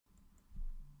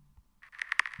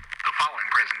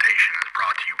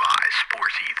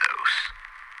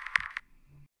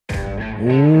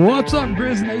What's up,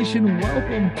 Grizz Nation?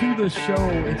 Welcome to the show.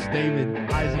 It's David,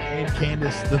 Isaac, and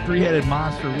Candace, the three-headed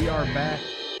monster. We are back.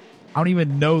 I don't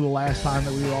even know the last time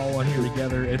that we were all on here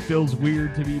together. It feels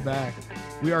weird to be back.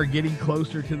 We are getting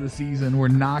closer to the season. We're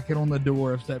knocking on the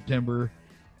door of September,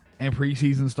 and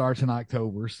preseason starts in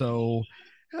October. So,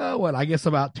 I guess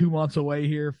about 2 months away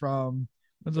here from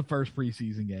when's the first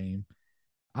preseason game?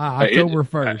 October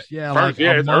 1st. Yeah, first, like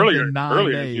a it's month earlier, and 9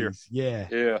 earlier this year. days. Yeah.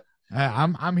 Yeah.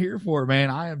 I'm here for it, man.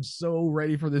 I am so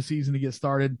ready for this season to get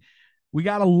started. We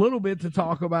got a little bit to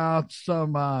talk about. We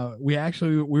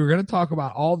were going to talk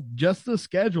about just the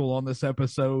schedule on this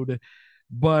episode,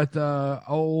 but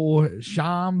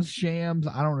Shams,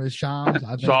 I don't know, Shams.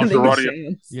 I think Shams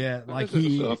Charania. Yeah, like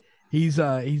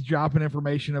he's dropping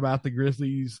information about the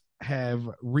Grizzlies have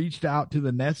reached out to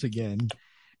the Nets again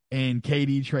in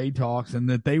KD trade talks, and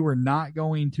that they were not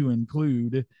going to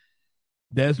include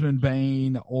Desmond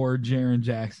Bane or Jaren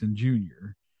Jackson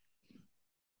Jr.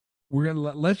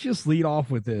 Let's just lead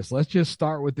off with this. Let's just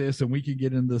start with this, and we can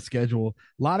get into the schedule.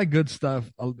 A lot of good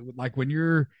stuff. Like when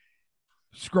you're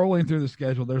scrolling through the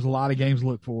schedule, there's a lot of games to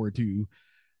look forward to.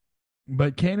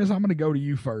 But Candace, I'm going to go to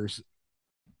you first.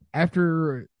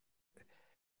 After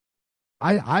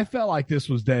I felt like this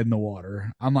was dead in the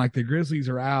water. I'm like, the Grizzlies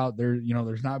are out.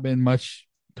 There's not been much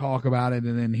talk about it,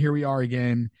 and then here we are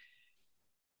again.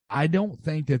 I don't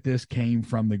think that this came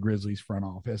from the Grizzlies front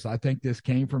office. I think this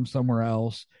came from somewhere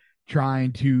else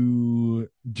trying to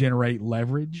generate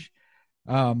leverage.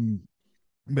 But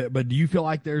do you feel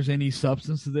like there's any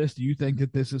substance to this? Do you think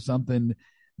that this is something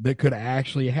that could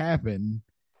actually happen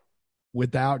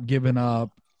without giving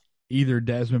up either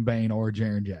Desmond Bane or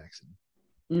Jaren Jackson?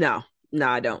 No,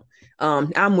 I don't.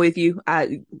 I'm with you.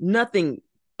 Nothing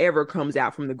ever comes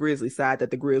out from the Grizzlies side that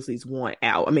the Grizzlies want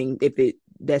out. I mean,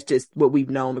 that's just what we've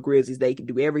known. The Grizzlies, they can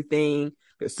do everything.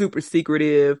 They're super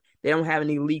secretive. They don't have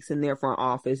any leaks in their front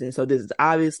office. And so this is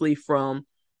obviously from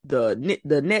the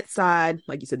net side.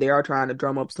 Like you said, they are trying to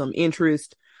drum up some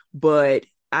interest, but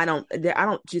I don't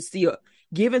just see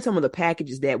given some of the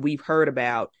packages that we've heard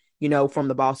about, from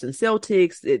the Boston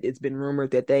Celtics. It's been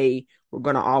rumored that they were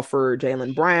going to offer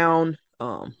Jaylen Brown.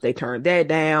 They turned that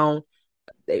down.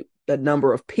 A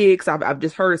number of picks. I've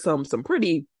just heard some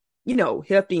pretty,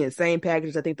 hefty, insane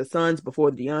packages. I think the Suns,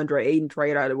 before the DeAndre Ayton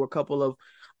trade, there were a couple of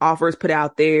offers put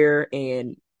out there,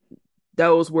 and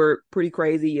those were pretty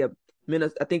crazy. I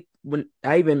think when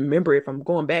I even remember, if I'm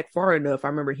going back far enough, I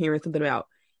remember hearing something about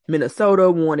Minnesota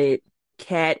wanted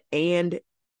Cat and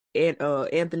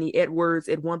Anthony Edwards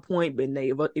at one point, but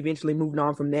they eventually moved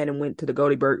on from that and went to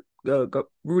the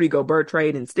Rudy Gobert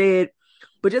trade instead.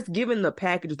 But just given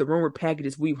the rumored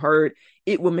packages we've heard,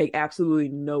 it would make absolutely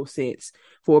no sense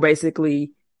for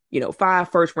basically,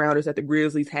 5 first rounders that the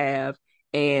Grizzlies have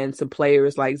and some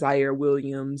players like Zaire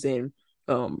Williams and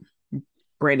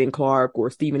Brandon Clark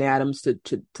or Steven Adams to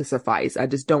suffice. I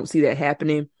just don't see that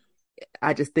happening.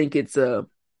 I just think it's just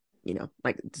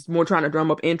more trying to drum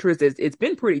up interest. It's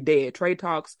been pretty dead. Trade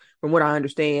talks, from what I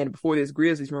understand, before this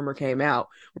Grizzlies rumor came out,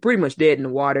 were pretty much dead in the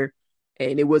water.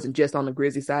 And it wasn't just on the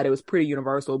Grizzlies side. It was pretty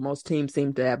universal. Most teams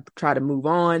seemed to have tried to move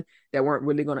on. They weren't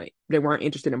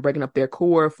interested in breaking up their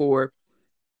core for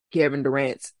Kevin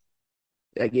Durant's,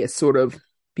 I guess, sort of,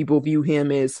 people view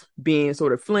him as being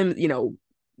sort of flimsy,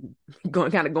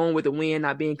 going with the wind,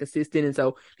 not being consistent. And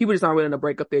so people just aren't willing to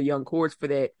break up their young cores for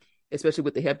that, especially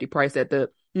with the hefty price that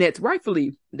the Nets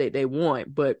rightfully they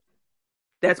want. But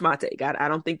that's my take. I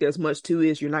don't think there's much to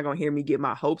this. You're not going to hear me get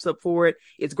my hopes up for it.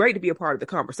 It's great to be a part of the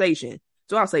conversation.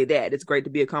 So I'll say that. It's great to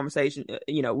be a conversation.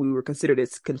 We were considered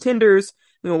as contenders,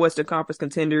 Western Conference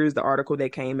contenders. The article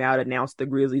that came out announced the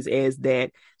Grizzlies as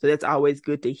that. So that's always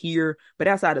good to hear. But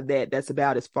outside of that, that's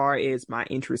about as far as my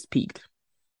interest peaked.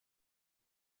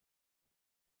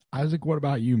 Isaac, what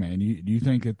about you, man? Do you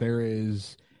think that there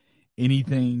is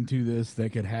anything to this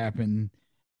that could happen?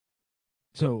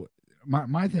 So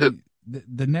my thing,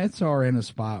 the Nets are in a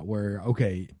spot where,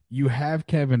 okay, you have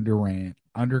Kevin Durant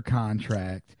under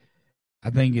contract. I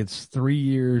think it's 3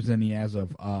 years, and he has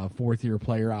a fourth-year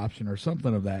player option or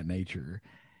something of that nature.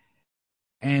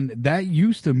 And that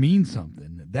used to mean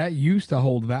something. That used to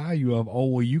hold value of,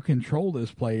 you control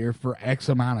this player for X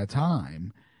amount of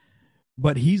time.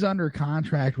 But he's under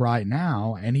contract right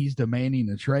now, and he's demanding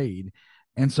a trade.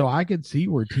 And so I could see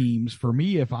where teams, for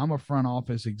me, if I'm a front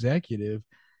office executive,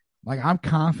 like, I'm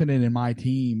confident in my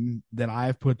team that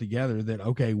I've put together that,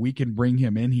 okay, we can bring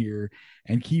him in here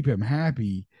and keep him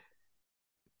happy.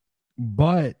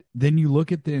 But then you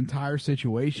look at the entire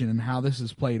situation and how this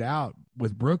has played out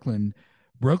with Brooklyn.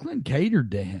 Brooklyn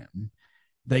catered to him.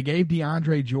 They gave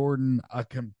DeAndre Jordan a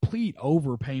complete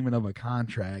overpayment of a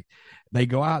contract. They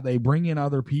go out, they bring in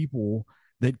other people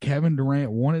that Kevin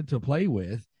Durant wanted to play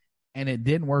with, and it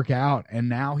didn't work out. And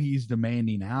now he's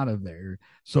demanding out of there.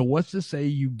 So, what's to say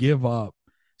you give up,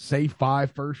 say,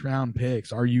 5 first-round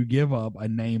picks, or you give up a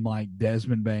name like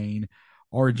Desmond Bane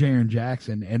or Jaren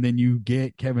Jackson, and then you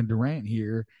get Kevin Durant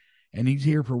here, and he's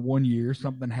here for 1 year,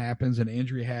 something happens, an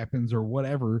injury happens, or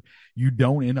whatever, you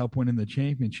don't end up winning the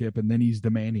championship, and then he's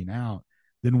demanding out,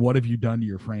 then what have you done to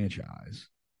your franchise?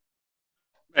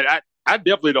 And I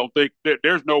definitely don't think that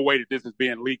there's no way that this is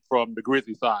being leaked from the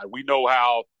Grizzlies side. We know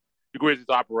how the Grizzlies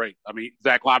operate. I mean,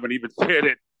 Zach Lyman even said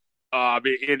it in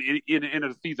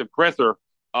the season presser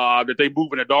that they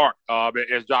move in the dark,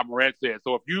 as Ja Morant said.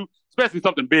 So if you, especially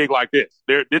something big like this,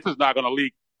 this is not going to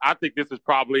leak. I think this is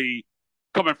probably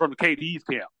coming from KD's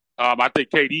camp. I think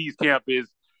KD's camp is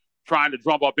trying to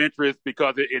drum up interest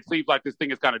because it seems like this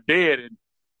thing is kind of dead. And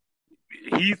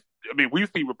we've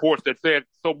seen reports that said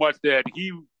so much that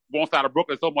he wants out of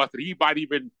Brooklyn so much that he might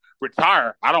even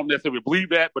retire. I don't necessarily believe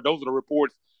that, but those are the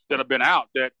reports that have been out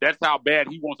that's how bad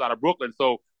he wants out of Brooklyn.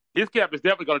 So his camp is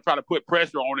definitely going to try to put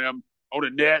pressure on him, on the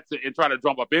Nets, and try to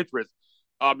drum up interest.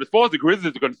 As far as the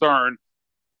Grizzlies are concerned,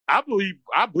 I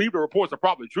believe the reports are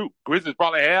probably true. Grizzlies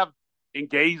probably have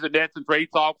engaged the Nets in trade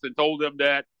talks and told them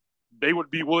that they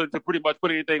would be willing to pretty much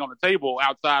put anything on the table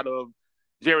outside of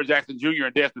Jaren Jackson Jr.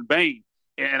 and Desmond Bane.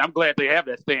 And I'm glad they have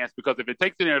that stance, because if it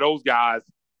takes any of those guys,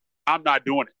 I'm not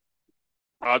doing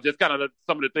it. Just kind of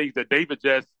some of the things that David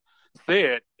just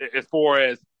said, as far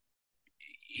as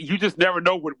you just never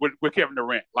know with Kevin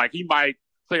Durant. Like, he might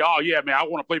say, oh, yeah, man, I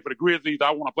want to play for the Grizzlies.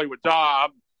 I want to play with Ja.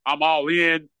 I'm all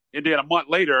in. And then a month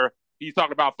later, he's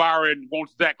talking about firing,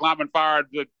 wants Zach Lyman fired,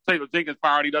 Taylor Jenkins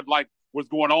fired. He doesn't like what's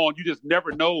going on. You just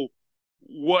never know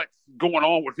what's going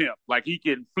on with him. Like, he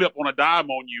can flip on a dime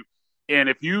on you. And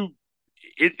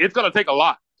it's going to take a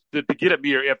lot to get him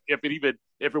here if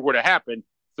it were to happen.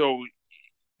 So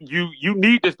you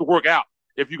need this to work out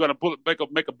if you're going to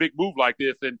make a big move like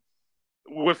this. And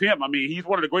with him, I mean, he's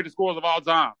one of the greatest scorers of all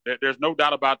time. There's no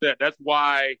doubt about that. That's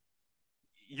why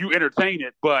you entertain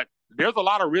it. But there's a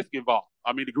lot of risk involved.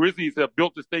 I mean, the Grizzlies have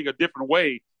built this thing a different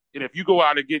way. And if you go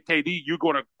out and get KD, you're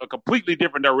going a completely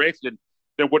different direction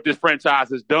than what this franchise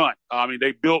has done. I mean,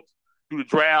 they built through the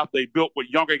draft. They built with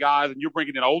younger guys, and you're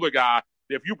bringing in an older guy.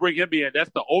 If you bring him in,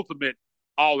 that's the ultimate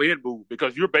all-in move,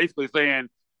 because you're basically saying,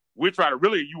 you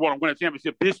want to win a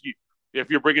championship this year if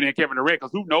you're bringing in Kevin Durant,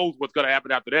 because who knows what's going to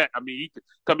happen after that. I mean, he could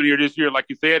come in here this year, like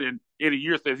you said, and in a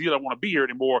year says he doesn't want to be here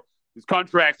anymore. His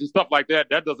contracts and stuff like that,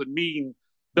 doesn't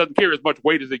carry as much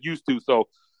weight as it used to. So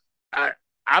I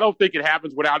don't think it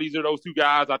happens without either of those two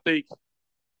guys. I think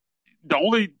the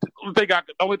only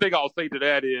thing I'll say to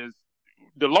that is,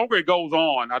 the longer it goes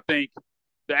on, I think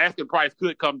the asking price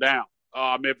could come down.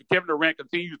 If Kevin Durant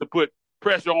continues to put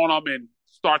pressure on him and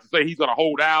starts to say he's going to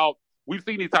hold out, we've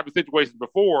seen these type of situations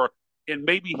before, and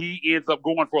maybe he ends up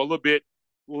going for a little bit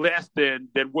less than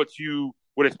what you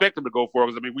would expect him to go for.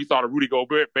 Because, I mean, we saw the Rudy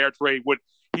Gobert trade, what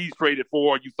he's traded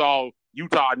for. You saw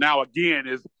Utah now again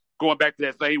is going back to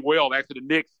that same well. Actually,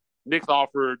 the Knicks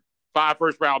offered 5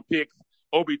 first-round picks,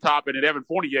 Obi Toppin and Evan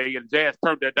Fournier, and Jazz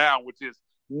turned that down, which is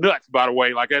nuts, by the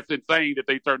way. Like, that's insane that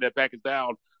they turned that package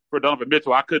down for Donovan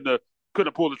Mitchell. I couldn't have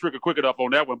pulled the trigger quick enough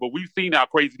on that one, but we've seen how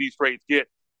crazy these trades get.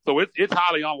 So it's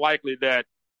highly unlikely that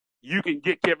you can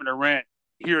get Kevin Durant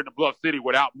here in the Bluff City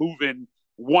without moving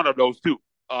one of those two.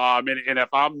 And if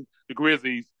I'm the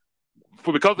Grizzlies,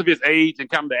 because of his age and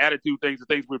kind of the attitude things, the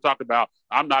things we've talked about,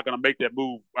 I'm not going to make that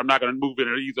move. I'm not going to move in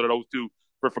either of those two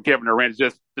for Kevin Durant. It's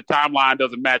just the timeline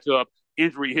doesn't match up.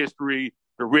 Injury history,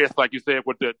 the risk, like you said,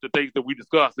 with the things that we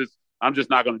discussed, I'm just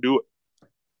not going to do it.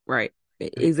 Right.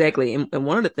 Exactly. And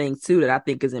one of the things, too, that I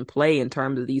think is in play in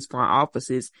terms of these front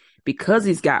offices, because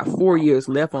he's got 4 years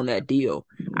left on that deal,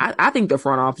 I think the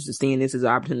front office is seeing this as an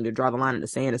opportunity to draw the line in the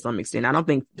sand to some extent. I don't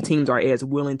think teams are as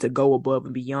willing to go above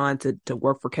and beyond to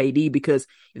work for KD, because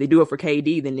if they do it for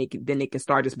KD, then they can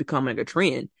start just becoming a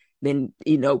trend. Then,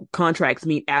 contracts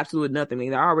mean absolutely nothing. I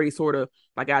mean, they're already sort of,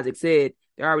 like Isaac said,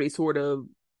 they're already sort of,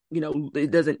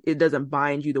 it doesn't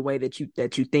bind you the way that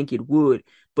you think it would.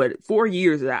 But 4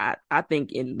 years, I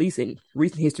think, at least in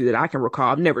recent history that I can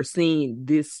recall, I've never seen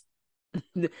this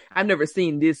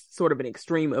sort of an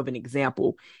extreme of an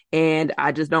example. And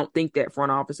I just don't think that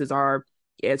front offices are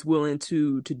as willing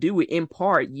to do it, in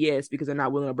part, yes, because they're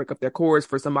not willing to break up their cords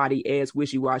for somebody as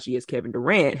wishy-washy as Kevin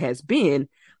Durant has been,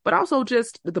 but also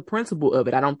just the principle of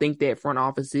it. I don't think that front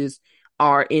offices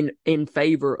are in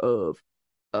favor of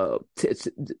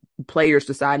players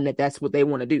deciding that that's what they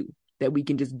want to do, that we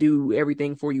can just do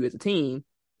everything for you as a team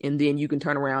and then you can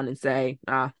turn around and say,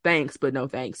 thanks, but no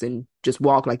thanks, and just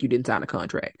walk like you didn't sign a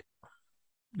contract.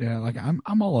 Yeah, like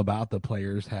I'm all about the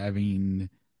players having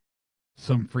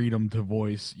some freedom to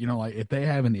voice. You know, like if they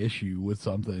have an issue with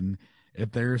something,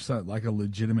 if there's like a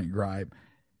legitimate gripe,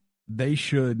 they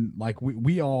should, like,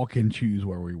 we all can choose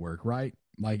where we work, right?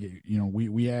 Like, you know,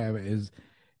 we have, is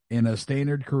in a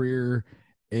standard career,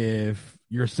 if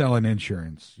you're selling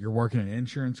insurance, you're working in an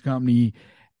insurance company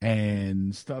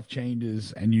and stuff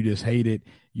changes and you just hate it,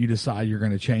 you decide you're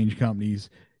going to change companies,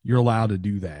 you're allowed to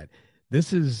do that.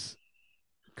 This is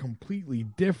completely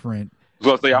different.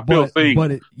 So say I feel seen.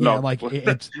 But it's no. like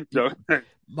it's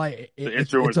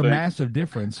a massive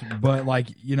difference. But like,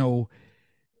 you know,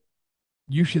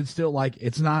 you should still, like,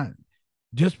 it's not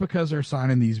just because they're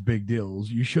signing these big deals,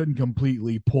 you shouldn't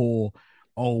completely pull,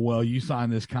 oh well, you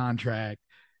signed this contract,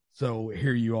 so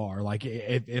here you are. Like,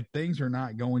 if things are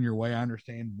not going your way, I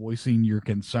understand voicing your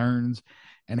concerns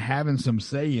and having some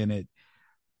say in it.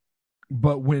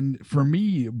 But for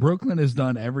me, Brooklyn has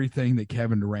done everything that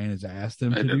Kevin Durant has asked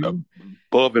them to do,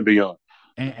 above and beyond.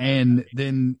 And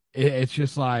then it's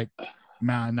just like,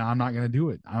 man, no, I'm not going to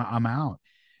do it. I'm out.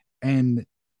 And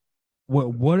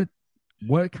what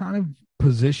kind of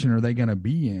position are they going to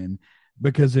be in?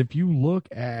 Because if you look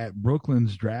at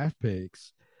Brooklyn's draft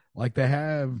picks, like they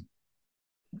have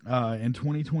in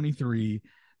 2023,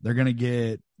 they're going to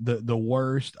get the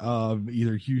worst of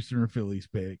either Houston or Philly's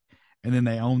pick, and then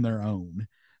they own their own.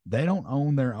 They don't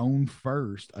own their own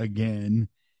first again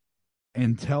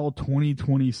until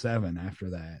 2027 after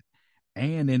that.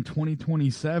 And in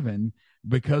 2027,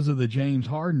 because of the James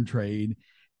Harden trade,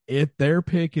 if their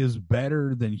pick is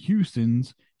better than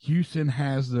Houston's, Houston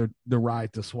has the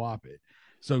right to swap it.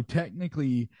 So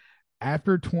technically,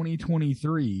 after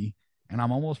 2023, and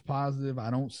I'm almost positive I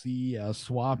don't see a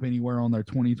swap anywhere on their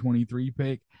 2023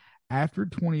 pick. After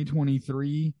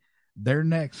 2023, their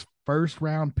next first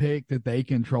round pick that they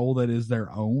control that is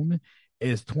their own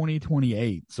is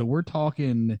 2028. So we're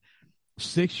talking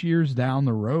 6 years down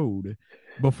the road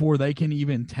before they can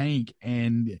even tank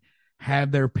and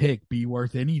have their pick be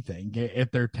worth anything.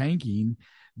 If they're tanking,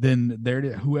 then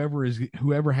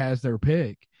whoever has their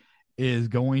pick is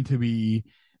going to be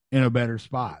in a better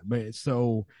spot. But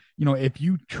so, you know, if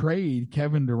you trade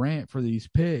Kevin Durant for these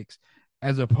picks,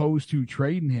 as opposed to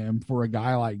trading him for a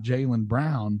guy like Jaylen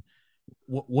Brown,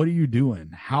 what are you doing?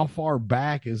 How far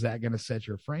back is that going to set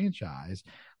your franchise?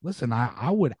 Listen, I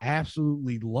would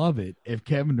absolutely love it if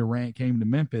Kevin Durant came to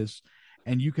Memphis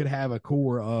and you could have a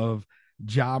core of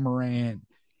Ja Morant,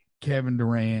 Kevin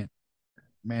Durant.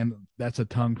 Man, that's a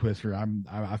tongue twister.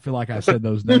 I feel like I said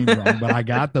those names wrong, but I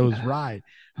got those right.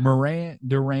 Morant,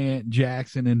 Durant,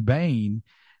 Jackson, and Bane.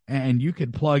 And you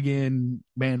could plug in,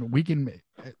 man, we can,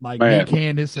 like, me,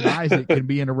 Candace, and Isaac can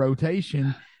be in a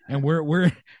rotation, and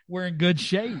we're in good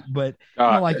shape. But you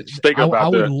know, like, I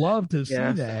would love to see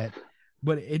that,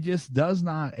 but it just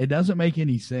doesn't make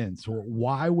any sense.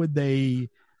 Why would they?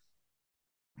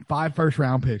 5 first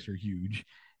round picks are huge,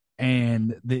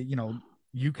 and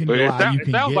you can go out.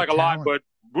 It sounds like a lot, but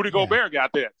Rudy Gobert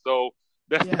got that. So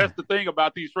that's the thing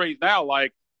about these trades now.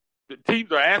 Like, the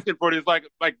teams are asking for this. Like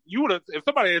you would have, if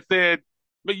somebody had said,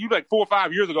 you like 4 or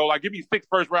 5 years ago, like, give me 6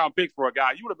 first round picks for a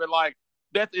guy, you would have been like,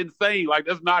 that's insane. Like,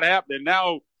 that's not happening.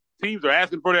 Now teams are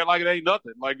asking for that like it ain't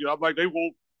nothing. Like, I'm like, they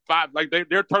want 5. Like,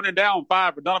 they're turning down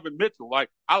 5 for Donovan Mitchell. Like,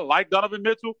 I like Donovan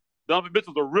Mitchell. Donovan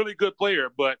Mitchell's a really good player,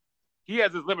 but he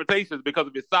has his limitations because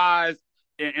of his size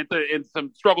and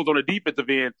some struggles on the defensive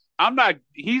end.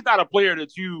 He's not a player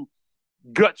that you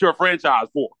gut your franchise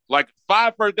for. Like,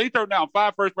 they turned down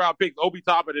 5 first round picks, Obi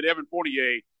Toppin and Evan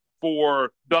Fournier,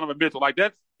 for Donovan Mitchell. Like,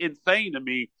 that's insane to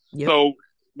me. Yep. So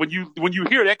when you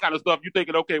hear that kind of stuff, you're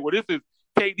thinking, okay, well, this is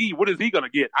KD. What is he going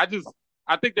to get? I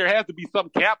think there has to be some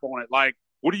cap on it. Like,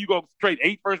 what are you going to trade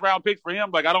 8 first round picks for him?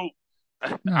 Like, I don't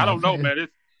know, man.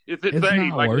 It's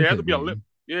insane. Like, there has to be a limit.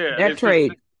 Yeah, that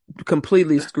trade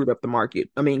completely screwed up the market.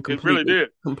 I mean, it really did.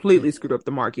 Completely screwed up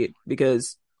the market,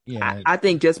 because I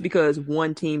think just because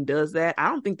one team does that, I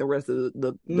don't think the rest of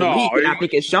the league, I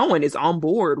think it's showing, is on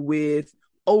board with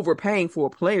overpaying for a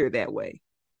player that way.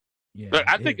 Yeah,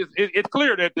 I think it's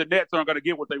clear that the Nets aren't going to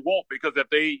get what they want, because if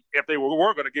they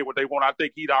were going to get what they want, I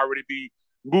think he'd already be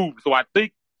moved. So I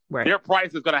think their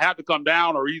price is going to have to come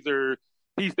down, or either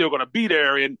he's still going to be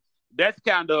there, and that's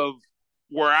kind of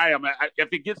where I am. If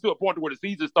it gets to a point where the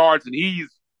season starts and he's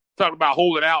talking about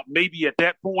holding out, maybe at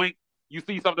that point you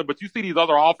see something. But you see these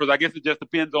other offers, I guess it just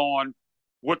depends on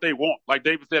what they want. Like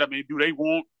David said, I mean, do they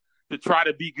want to try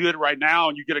to be good right now,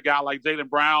 and you get a guy like Jaylen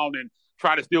Brown and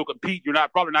try to still compete? You're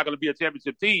probably not going to be a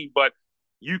championship team, but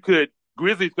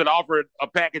Grizzlies could offer a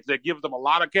package that gives them a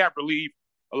lot of cap relief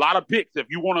a lot of picks. If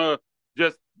you want to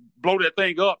just blow that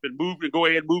thing up and go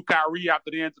ahead and move Kyrie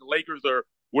after the end to the Lakers or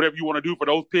whatever you want to do for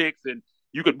those picks, and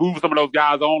you could move some of those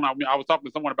guys on. I mean, I was talking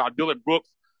to someone about Dylan Brooks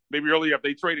maybe earlier. If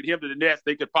they traded him to the Nets,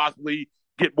 they could possibly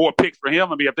get more picks for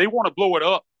him. I mean, if they want to blow it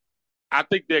up, I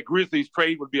think that Grizzlies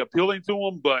trade would be appealing to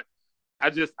them, but I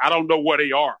don't know where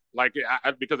they are. Like,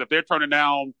 because if they're turning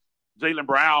down Jaylen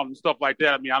Brown and stuff like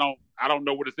that, I mean, I don't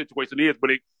know what the situation is,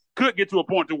 but it could get to a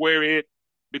point to where it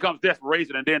becomes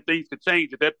desperation, and then things could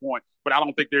change at that point. But I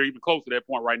don't think they're even close to that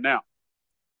point right now.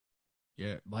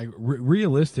 Yeah, like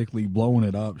realistically, blowing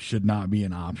it up should not be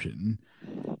an option,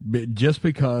 but just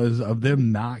because of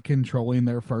them not controlling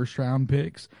their first round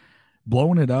picks.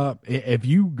 Blowing it up, if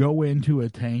you go into a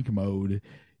tank mode,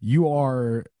 you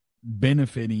are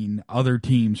benefiting other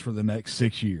teams for the next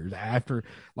 6 years after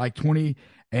like 20,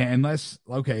 unless,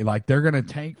 okay, like they're going to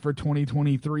tank for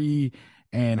 2023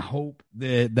 and hope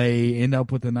that they end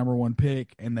up with the number one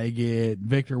pick and they get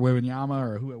Victor Wembanyama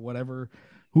or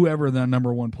whoever the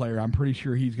number one player. I'm pretty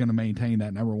sure he's going to maintain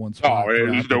that number one spot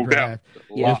throughout the draft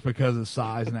just because of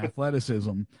size and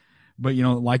athleticism. But,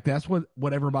 like that's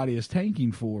what everybody is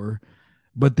tanking for.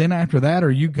 But then after that,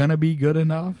 are you going to be good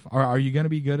enough? Or are you going to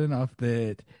be good enough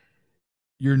that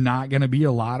you're not going to be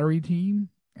a lottery team?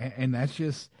 And that's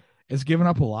just, it's giving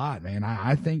up a lot, man.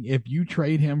 I think if you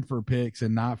trade him for picks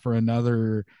and not for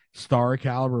another star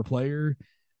caliber player,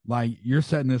 like you're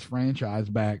setting this franchise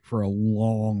back for a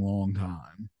long, long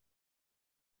time.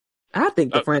 I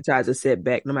think the franchise is set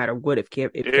back no matter what. If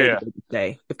KD doesn't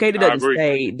stay, if KD doesn't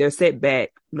stay, they're set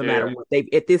back no matter what.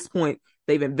 At this point,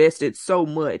 they've invested so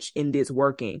much in this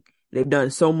working. They've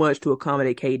done so much to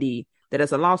accommodate KD that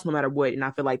it's a loss no matter what. And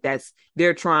I feel like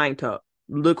they're trying to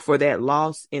look for that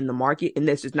loss in the market, and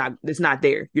it's not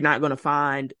there. You're not going to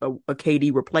find a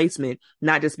KD replacement,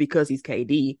 not just because he's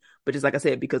KD, but just like I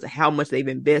said, because of how much they've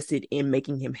invested in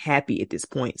making him happy at this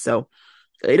point. So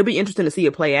it'll be interesting to see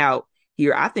it play out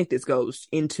here. I think this goes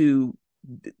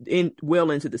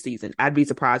well into the season. I'd be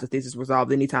surprised if this is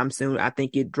resolved anytime soon. I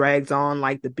think it drags on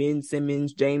like the Ben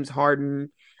Simmons, James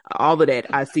Harden, all of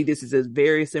that. I see this as a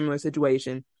very similar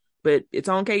situation, but it's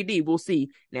on KD. We'll see.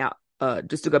 Now,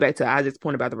 just to go back to Isaac's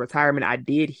point about the retirement, I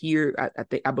did hear,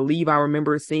 I believe I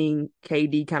remember seeing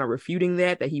KD kind of refuting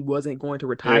that he wasn't going to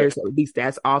retire. So at least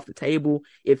that's off the table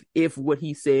if what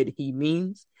he said he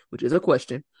means, which is a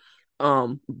question.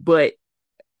 But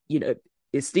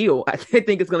it's still, I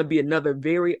think it's going to be another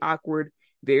very awkward,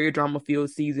 very drama-filled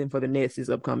season for the Nets this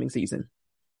upcoming season.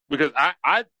 Because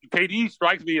KD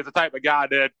strikes me as the type of guy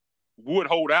that would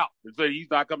hold out and say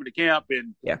he's not coming to camp,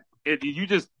 and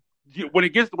when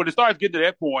it starts getting to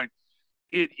that point,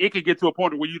 it could get to a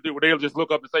point where they'll just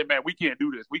look up and say, "Man, we can't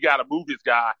do this. We got to move this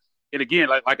guy." And again,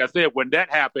 like I said, when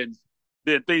that happens,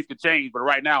 then things could change. But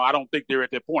right now, I don't think they're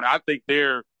at that point. I think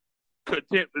they're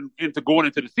content into going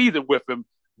into the season with him.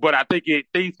 But I think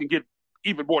things can get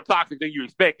even more toxic than you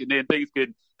expect, and then things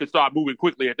can start moving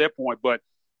quickly at that point. But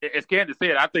as Candace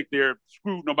said, I think they're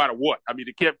screwed no matter what. I mean,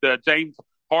 the James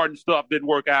Harden stuff didn't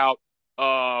work out.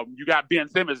 You got Ben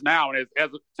Simmons now, and as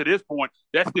to this point,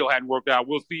 that still hadn't worked out.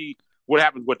 We'll see what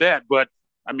happens with that. But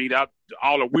I mean,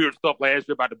 all the weird stuff last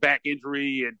year about the back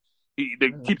injury, and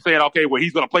they keep saying, okay, well,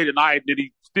 he's going to play tonight, and then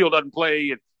he still doesn't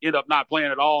play and end up not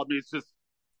playing at all. I mean,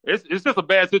 it's just a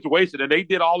bad situation, and they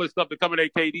did all this stuff to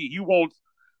accommodate KD. He wants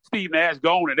Steve Nash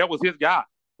gone, and that was his guy.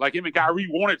 Like him and Kyrie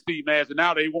wanted Steve Nash, and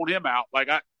now they want him out.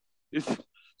 It's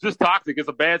just toxic. It's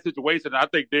a bad situation. I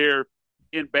think they're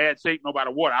in bad shape no matter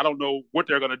what. I don't know what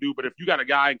they're going to do, but if you got a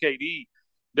guy in KD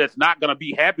that's not going to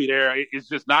be happy there, it's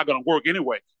just not going to work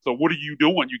anyway. So what are you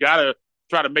doing? You got to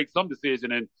try to make some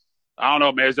decision, and I don't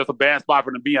know, man. It's just a bad spot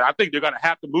for them to be in. I think they're going to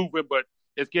have to move him, but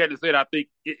as Candace said, I think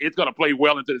it's going to play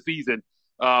well into the season.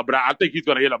 But I think he's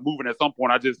going to end up moving at some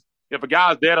point. If a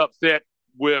guy's that upset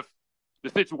with the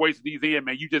situation he's in,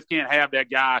 man, you just can't have that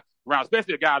guy around,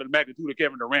 especially a guy of the magnitude of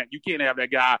Kevin Durant. You can't have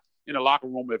that guy in the locker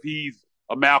room if he's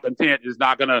a malcontent, is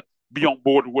not going to be on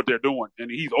board with what they're doing. And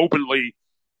he's openly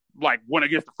went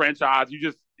against the franchise.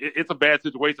 It's a bad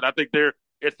situation. I think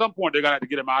at some point they're going to have to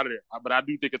get him out of there. But I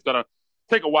do think it's going to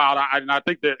take a while. And I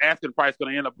think that asking price is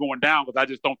going to end up going down because I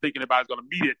just don't think anybody's going to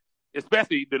meet it.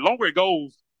 Especially the longer it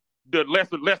goes, the less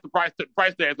the price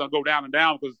tag is going to go down and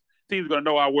down because teams are going to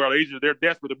know how well agents, they're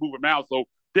desperate to move him out. So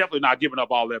definitely not giving up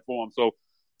all that for him. So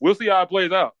we'll see how it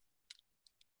plays out.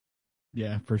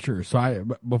 Yeah, for sure. So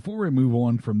before we move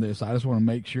on from this, I just want to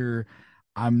make sure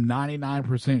I'm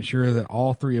 99% sure that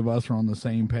all three of us are on the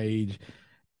same page,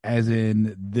 as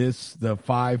in the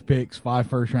 5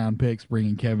 first-round picks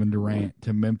bringing Kevin Durant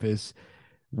to Memphis.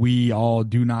 We all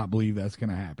do not believe that's going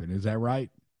to happen. Is that right?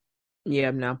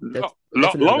 Yeah, no.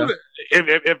 That's Long another.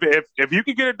 as, if you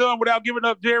can get it done without giving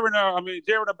up Jaron,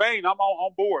 Jaron or Bane, I'm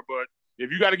on board. But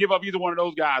if you got to give up either one of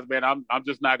those guys, man, I'm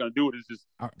just not going to do it. It's just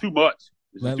too much.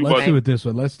 Let's do it this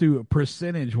way. Let's do it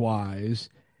percentage wise.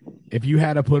 If you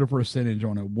had to put a percentage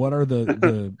on it, what are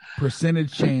the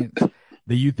percentage chance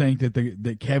that you think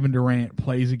that Kevin Durant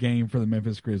plays a game for the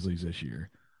Memphis Grizzlies this year?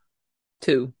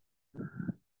 2.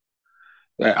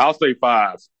 I'll say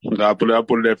 5. I'll put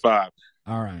it at 5.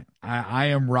 All right. I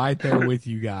am right there with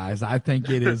you guys. I think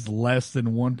it is less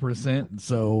than 1%.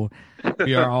 So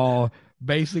we are all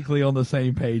basically on the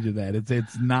same page of that.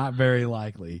 It's not very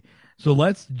likely. So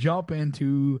let's jump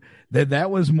into that.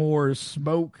 That was more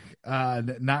smoke,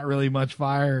 not really much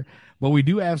fire. But we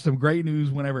do have some great news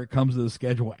whenever it comes to the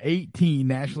schedule. 18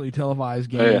 nationally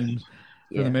televised games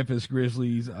for the Memphis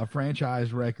Grizzlies, a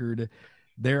franchise record.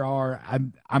 There are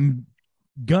I'm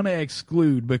gonna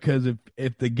exclude, because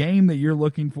if the game that you're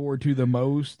looking forward to the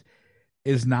most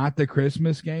is not the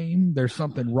Christmas game, there's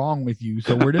something wrong with you.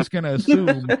 So we're just gonna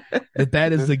assume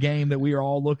that is the game that we are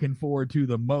all looking forward to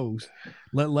the most.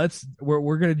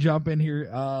 We're gonna jump in here.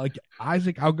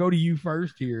 Isaac, I'll go to you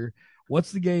first here.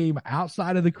 What's the game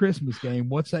outside of the Christmas game?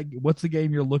 What's the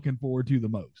game you're looking forward to the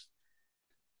most?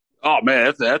 Oh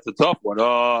man, that's a tough one.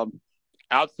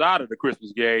 Outside of the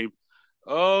Christmas game,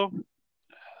 I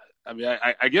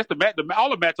guess all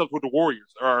the matchups with the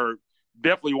Warriors are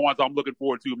definitely ones I'm looking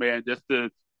forward to, man. Just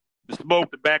the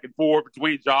smoke, the back and forth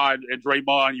between John and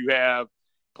Draymond. You have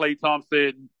Klay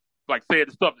Thompson saying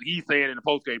the stuff that he's saying in the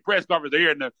post game press conference.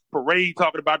 They're in the parade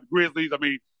talking about the Grizzlies. I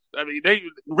mean they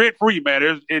rent free, man.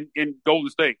 There's in Golden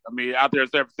State. Out there in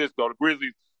San Francisco, the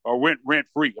Grizzlies are rent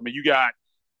free. You got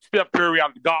Steph Curry out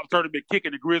of the golf tournament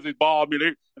kicking the Grizzlies ball.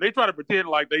 They try to pretend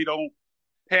like they don't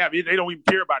even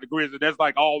care about the Grizzlies. That's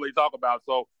all they talk about.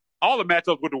 So all the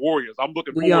matchups with the Warriors, I'm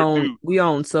looking forward to. We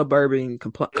own suburban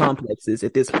complexes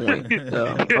at this point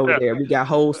over there. We got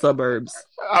whole suburbs.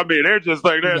 They're just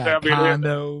like that.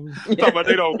 Condos. Talking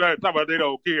about they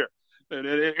don't care. And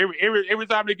every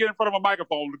time they get in front of a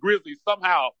microphone, the Grizzlies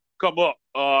somehow come up.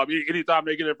 Anytime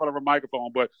they get in front of a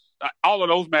microphone, but all of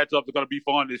those matchups are going to be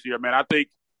fun this year, man. I think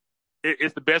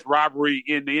it's the best rivalry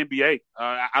in the NBA.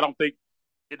 I don't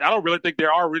really think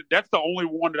there are. That's the only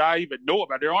one that I even know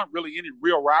about. There aren't really any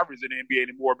real rivalries in the NBA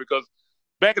anymore, because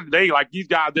back in the day, these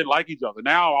guys didn't like each other.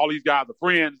 Now all these guys are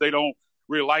friends. They don't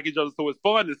really like each other. So it's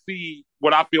fun to see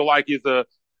what I feel like is a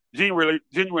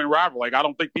genuine rivalry. I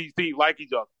don't think these teams like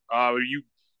each other. You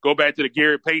go back to the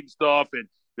Gary Payton stuff and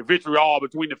the vitriol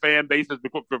between the fan bases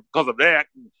because of that,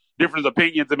 different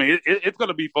opinions. It's going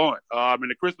to be fun. In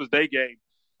the Christmas Day game,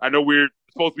 I know we're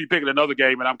supposed to be picking another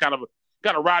game, and I'm kind of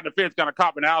riding the fence, kind of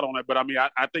copping out on it. But I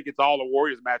think it's all the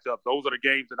Warriors matchups. Those are the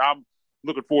games that I'm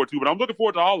looking forward to. But I'm looking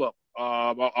forward to all of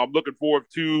them. I'm looking forward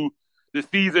to this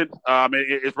season.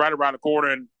 It's right around the corner,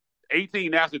 and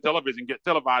 18 national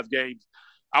televised games.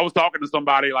 I was talking to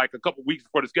somebody a couple weeks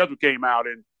before the schedule came out,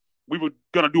 and we were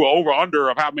going to do an over-under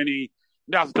of how many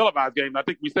national televised games. I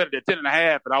think we set it at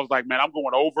 10.5, and I was like, man, I'm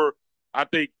going over. I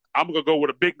think I'm going to go with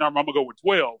a big number. I'm going to go with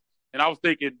 12. And I was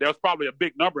thinking there's probably a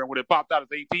big number, and when it popped out as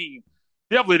 18,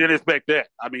 definitely didn't expect that.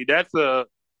 That's a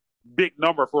big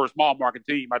number for a small market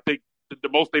team. I think the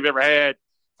most they've ever had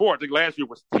I think last year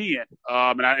was 10.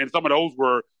 And some of those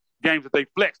were games that they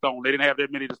flexed on. They didn't have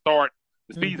that many to start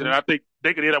the season. And I think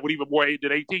they could end up with even more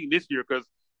than 18 this year, because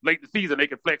late in the season they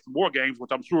could flex some more games,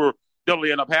 which I'm sure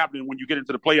definitely end up happening when you get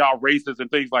into the playoff races and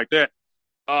things like that.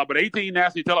 But 18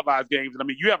 nationally televised games.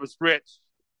 And you have a stretch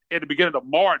at the beginning of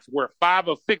March where 5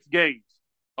 of 6 games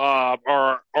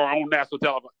are on national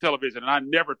television, and I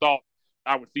never thought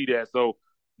I would see that. So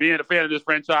being a fan of this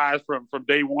franchise from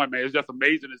day one, man, it's just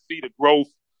amazing to see the growth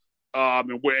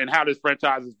and how this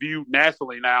franchise is viewed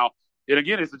nationally now. And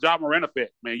again, it's the Ja Morant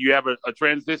effect, man. You have a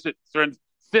transcendent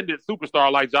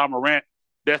superstar like Ja Morant.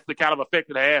 That's the kind of effect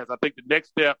it has. I think the next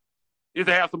step is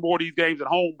to have some more of these games at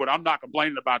home, but I'm not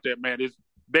complaining about that, man.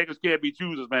 Beggars can't be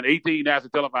choosers, man. 18 national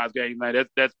televised games, man.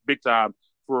 That's big time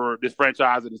for this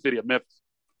franchise in the city of Memphis.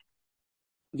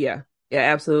 Yeah,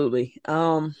 absolutely.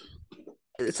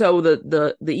 So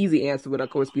the easy answer would of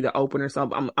course be the opener. So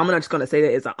I'm not just gonna say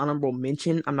that as an honorable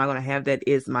mention. I'm not gonna have that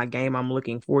as my game I'm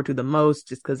looking forward to the most,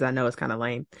 just because I know it's kind of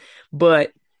lame.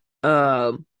 But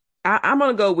I'm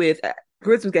gonna go with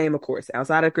Christmas game, of course.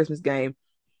 Outside of Christmas game,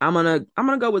 I'm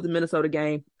gonna go with the Minnesota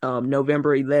game,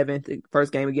 November 11th, the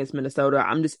first game against Minnesota.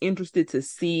 I'm just interested to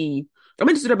see. I'm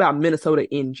interested about Minnesota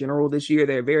in general this year.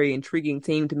 They're a very intriguing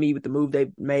team to me with the move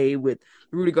they've made with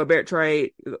the Rudy Gobert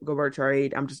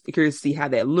trade. I'm just curious to see how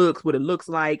that looks, what it looks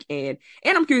like, and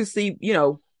I'm curious to see,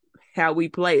 how we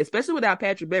play, especially without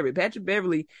Patrick Beverley. Patrick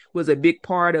Beverley was a big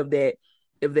part of that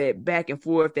of that back and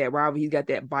forth, that rivalry. He's got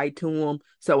that bite to him.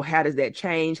 So how does that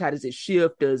change? How does it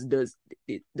shift? Does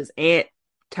Ant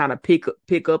kind of pick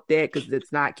up that, because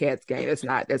it's not Cat's game.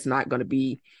 That's not going to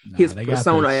be his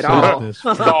persona at all. The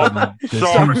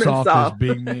softest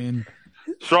big man.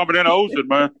 Sharper than the ocean,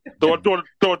 man. Throw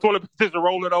a toilet position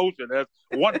roll in the ocean. That's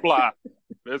one ply.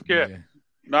 That's Cat. Yeah.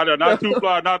 Not two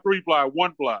ply, not three ply,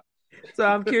 one ply. So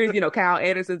I'm curious. Kyle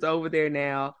Anderson's over there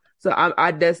now. So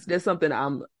that's something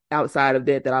I'm outside of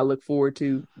that I look forward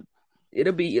to.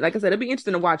 It'll be, like I said, it'll be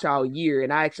interesting to watch all year.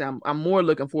 And I'm more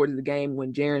looking forward to the game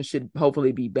when Jaren should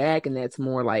hopefully be back, and that's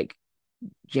more like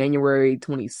January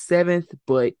 27th,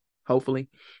 but hopefully.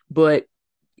 But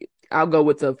I'll go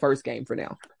with the first game for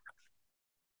now.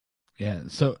 Yeah,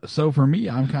 so for me,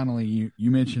 I'm kind of like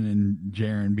you mentioning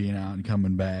Jaren being out and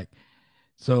coming back.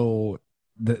 So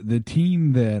the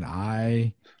team and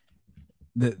I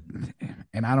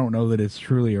don't know that it's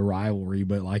truly a rivalry,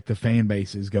 but like the fan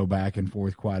bases go back and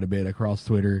forth quite a bit across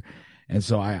Twitter, and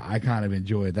so I kind of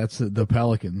enjoy it. That's the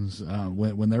Pelicans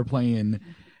when they're playing,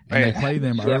 and they play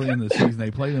them early in the season.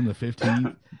 They play them the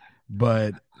 15th,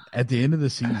 but at the end of the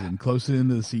season, close to the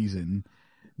end of the season,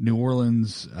 New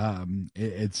Orleans,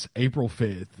 it's April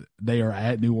 5th. They are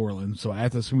at New Orleans, so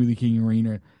at the Smoothie King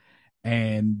Arena,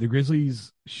 and the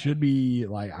Grizzlies should be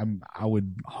like, I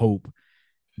would hope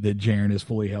that Jaren is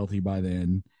fully healthy by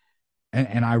then.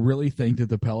 And I really think that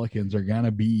the Pelicans are going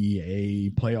to be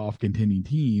a playoff contending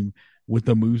team with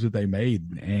the moves that they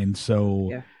made. And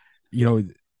so,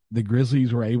 the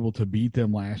Grizzlies were able to beat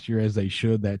them last year as they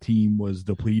should. That team was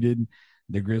depleted.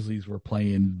 The Grizzlies were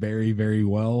playing very, very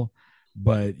well.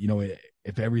 But,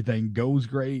 if everything goes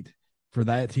great for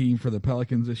that team, for the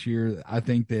Pelicans this year, I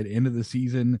think that end of the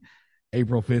season,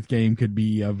 April 5th game could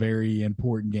be a very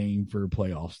important game for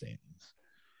playoff standings.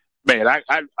 Man,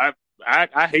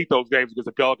 I hate those games against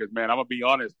the Pelicans, man. I'm going to be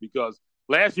honest, because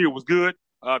last year was good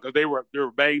because they were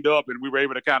banged up and we were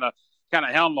able to kind of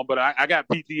handle them. But I got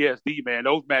PTSD, man.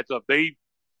 Those matchups, they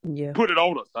put it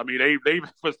on us. I mean, they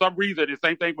for some reason, the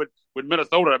same thing with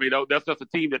Minnesota. I mean, that's just a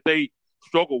team that they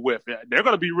struggle with. They're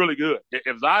going to be really good.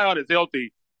 If Zion is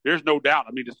healthy, there's no doubt.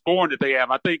 I mean, the scoring that they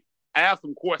have, I think I have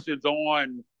some questions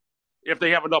on if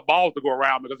they have enough balls to go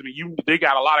around, because, I mean, they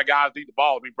got a lot of guys that need the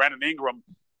ball. I mean, Brandon Ingram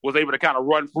was able to kind of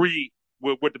run free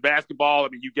with the basketball. I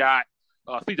mean, you got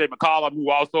C.J. McCollum,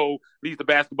 who also needs the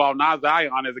basketball. Now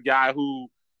Zion is a guy who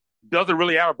doesn't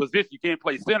really have a position. You can't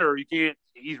play center.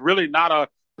 He's really not a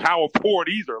power forward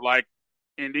either.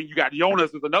 And then you got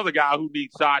Jonas is another guy who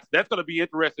needs shots. That's going to be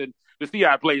interesting to see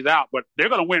how it plays out. But they're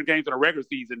going to win games in the regular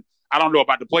season. I don't know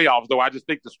about the playoffs, though. I just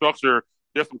think the structure,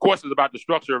 there's some questions about the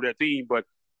structure of their team. But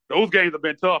those games have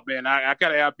been tough, man. I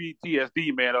kind of have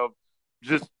PTSD, man, of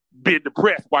just being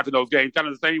depressed watching those games, kind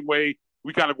of the same way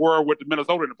we kind of were with the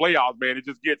Minnesota in the playoffs, man. It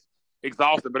just gets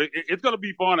exhausting. But it's going to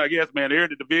be fun, I guess, man. They're in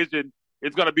the division.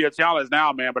 It's going to be a challenge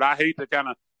now, man. But I hate to kind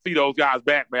of see those guys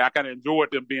back, man. I kind of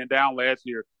enjoyed them being down last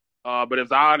year. But if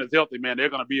Zion is healthy, man, they're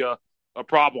going to be a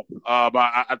problem. But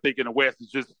I think in the West, it's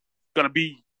just going to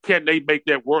be, can they make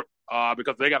that work?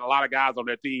 Because they got a lot of guys on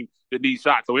their team that need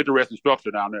shots. So interesting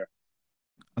structure down there.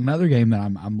 Another game that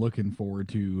I'm looking forward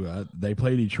to, they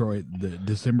play Detroit the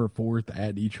December 4th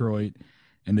at Detroit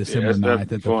and December 9th at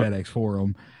the FedEx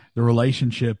Forum. The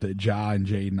relationship that Ja and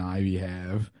Jaden Ivey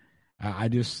have, I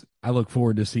look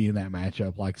forward to seeing that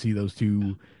matchup, like see those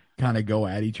two kind of go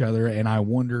at each other. And I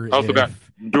wonder also got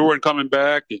Duran coming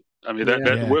back. I mean,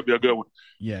 that would be a good one.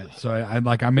 Yeah. So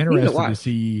I'm interested to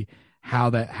see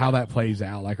how that plays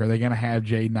out. Like, are they going to have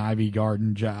Jaden Ivey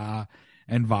guarding Ja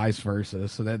and vice versa?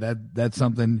 So that's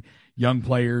something young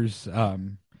players,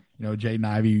 Jaden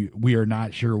Ivey, we are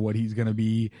not sure what he's going to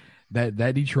be. That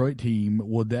Detroit team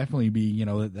will definitely be,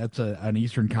 that's an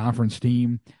Eastern Conference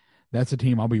team. That's a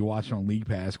team I'll be watching on League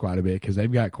Pass quite a bit because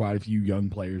they've got quite a few young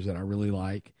players that I really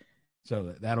like.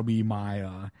 So that'll be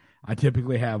my I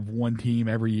typically have one team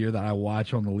every year that I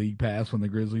watch on the League Pass when the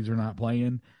Grizzlies are not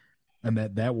playing, and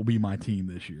that will be my team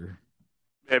this year.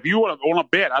 If you want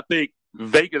to bet, I think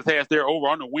Vegas has their over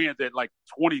on the wins at like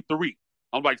 23.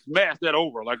 I'm like, smash that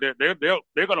over. Like they're going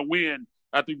to win,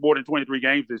 I think, more than 23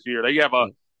 games this year. They have a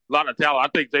lot of talent.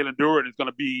 I think Jalen Duren is going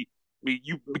to be. I mean,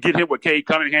 you get him with Cade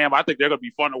Cunningham. I think they're going to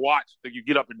be fun to watch. I think you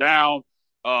get up and down.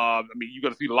 I mean, you're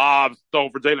going to see lobs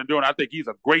thrown for Jalen Duren. I think he's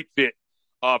a great fit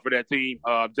for that team.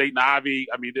 Jaden Ivey.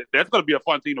 I mean, that's going to be a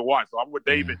fun team to watch. So I'm with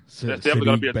David. Yeah. That's definitely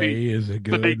going to be a team. Is a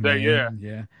good Sadiq man.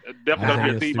 Yeah. Definitely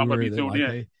going to be a team I'm going to be tuned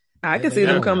in. I can see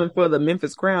them coming for the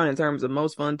Memphis crown in terms of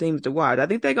most fun teams to watch. I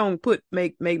think they're going to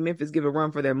make Memphis give a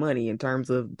run for their money in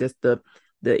terms of just the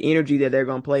energy that they're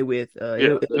going to play with.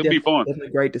 It'll be fun.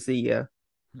 It's great to see. Yeah,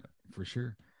 for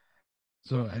sure.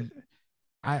 So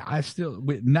I still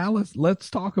now let's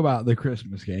talk about the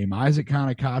Christmas game. Isaac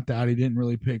kind of copped out. He didn't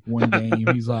really pick one game.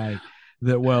 He's like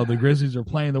that. Well, the Grizzlies are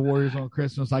playing the Warriors on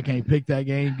Christmas. I can't pick that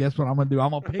game. Guess what I'm gonna do? I'm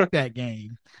gonna pick that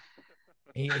game.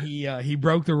 He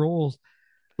broke the rules.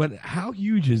 But how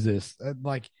huge is this?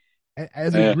 Like,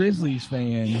 as a Grizzlies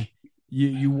fan,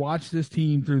 you watch this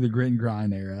team through the grit and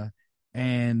grind era,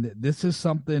 and this is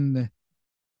something.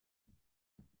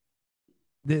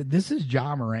 This is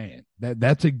Ja Morant.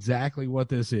 That's exactly what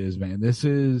this is, man. This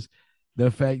is the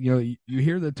fact. You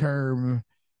hear the term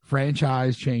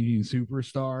franchise changing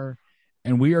superstar,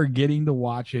 and we are getting to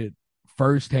watch it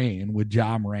firsthand with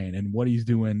Ja Morant and what he's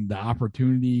doing, the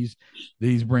opportunities that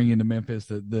he's bringing to Memphis,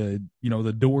 the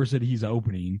doors that he's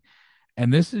opening.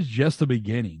 And this is just the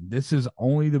beginning. This is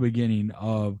only the beginning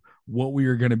of what we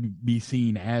are going to be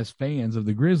seeing as fans of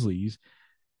the Grizzlies.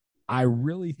 I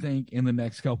really think in the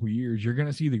next couple of years, you're going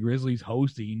to see the Grizzlies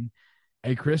hosting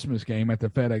a Christmas game at the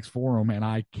FedEx Forum, and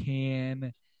I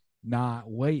can not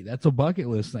wait. That's a bucket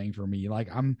list thing for me. Like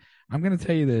I'm going to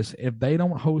tell you this: if they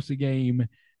don't host a game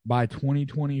by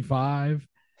 2025,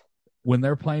 when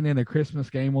they're playing in a Christmas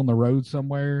game on the road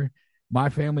somewhere, my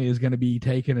family is going to be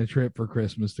taking a trip for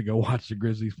Christmas to go watch the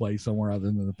Grizzlies play somewhere other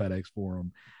than the FedEx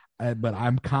Forum. But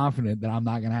I'm confident that I'm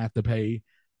not going to have to pay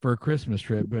for a Christmas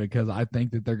trip because I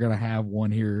think that they're going to have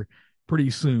one here pretty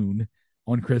soon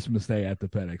on Christmas Day at the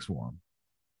FedEx Forum.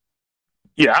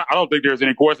 Yeah, I don't think there's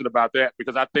any question about that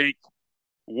because I think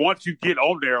once you get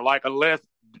on there, like unless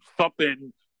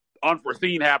something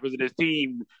unforeseen happens and this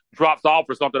team drops off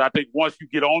or something, I think once you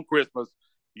get on Christmas,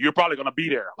 you're probably going to be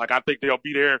there. Like I think they'll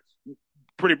be there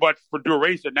pretty much for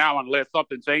duration now unless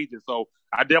something changes. So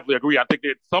I definitely agree. I think that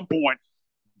at some point,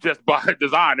 just by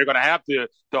design, they're going to have to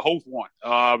host one.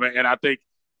 And I think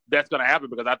that's going to happen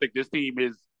because I think this team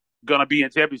is going to be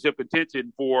in championship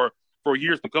contention for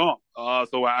years to come.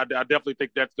 So I definitely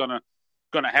think that's going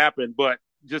to happen. But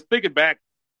just thinking back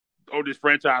on this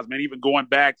franchise, man, even going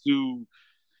back to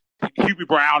Hubie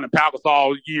Brown and Pau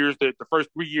Gasol years, the first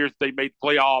 3 years they made the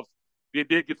playoffs, they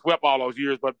did get swept all those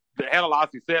years, but they had a lot of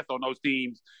success on those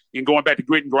teams. And going back to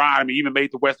grit and grind, I mean, even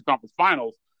made the Western Conference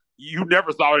Finals. You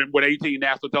never saw them with 18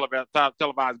 national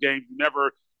televised games. You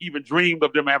never even dreamed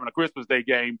of them having a Christmas Day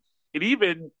game. And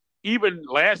even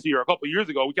last year, a couple of years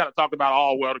ago, we kind of talked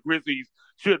about, the Grizzlies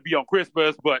should be on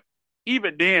Christmas. But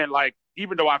even then, like,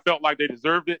 even though I felt like they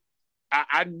deserved it,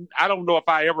 I don't know if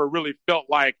I ever really felt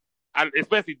like,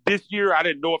 especially this year, I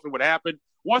didn't know if it would happen.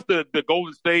 Once the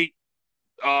Golden State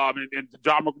and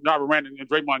Ja Morant and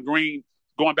Draymond Green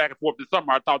going back and forth this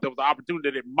summer, I thought there was an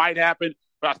opportunity that it might happen,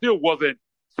 but I still wasn't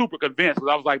super convinced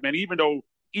because I was like, man, even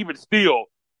still,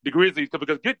 the Grizzlies,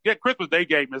 because get Christmas Day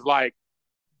game is like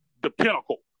the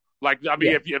pinnacle. Like, I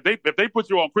mean, yeah. if they put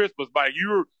you on Christmas, like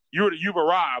you've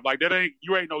arrived. Like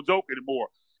you ain't no joke anymore.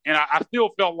 And I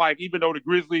still felt like even though the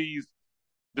Grizzlies,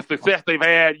 the success they've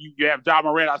had, you have Ja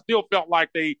Morant, I still felt like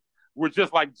they were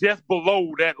just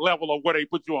below that level of where they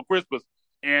put you on Christmas.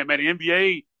 And man, the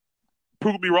NBA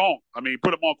proved me wrong. I mean,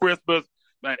 put them on Christmas.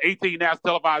 Man, 18 national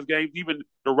televised games. Even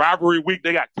the rivalry week,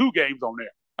 they got 2 games on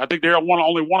there. I think they're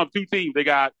only one of 2 teams.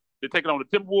 They're taking on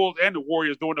the Timberwolves and the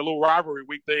Warriors doing the little rivalry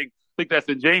week thing. I think that's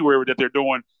in January that they're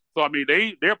doing. So I mean,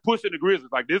 they're pushing the Grizzlies.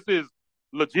 Like this is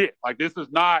legit. Like this is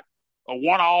not a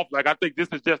one-off. Like I think this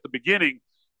is just the beginning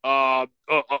of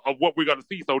what we're going to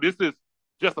see. So this is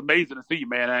just amazing to see,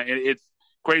 man. And it's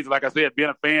crazy. Like I said, being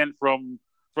a fan from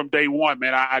day one,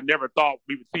 man, I never thought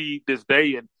we would see this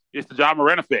day. And it's the Ja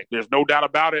Morant effect. There's no doubt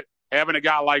about it. Having a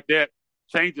guy like that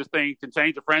changes things, can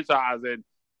change the franchise. And,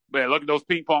 man, look at those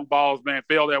ping pong balls, man,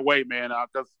 fell that way, man,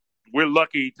 because we're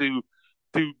lucky to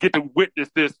get to witness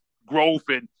this growth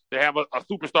and to have a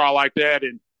superstar like that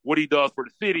and what he does for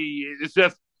the city. It's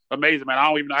just amazing, man.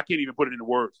 I can't even put it into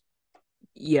words.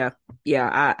 Yeah.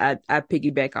 I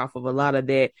piggyback off of a lot of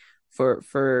that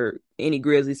for any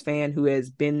Grizzlies fan who has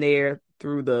been there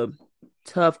through the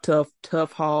tough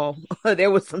haul.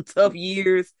 There was some tough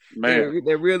years. Man,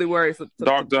 there really were some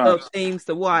tough things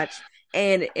to watch,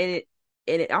 and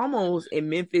it almost in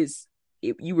Memphis,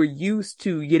 you were used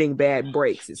to getting bad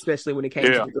breaks, especially when it came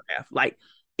to the draft. Like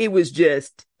it was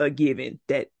just a given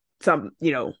that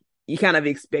you kind of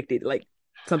expected like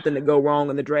something to go wrong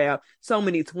in the draft. So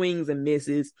many swings and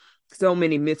misses, so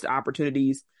many missed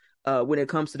opportunities when it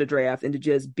comes to the draft, and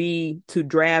to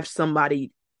draft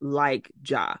somebody like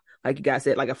Ja. Like you guys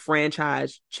said, like a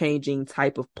franchise-changing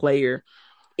type of player,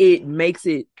 it makes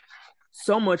it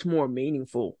so much more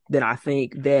meaningful than I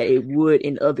think that it would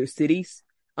in other cities.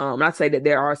 Not say that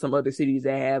there are some other cities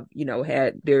that have,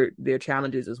 had their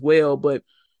challenges as well, but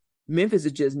Memphis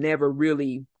has just never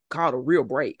really caught a real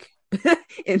break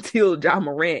until Ja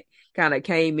Morant kind of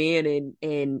came in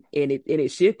and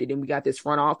it shifted, and we got this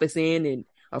front office in, and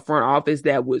a front office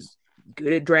that was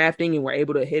good at drafting, and were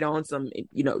able to hit on some,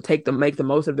 make the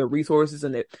most of their resources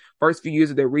in the first few years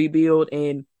of their rebuild.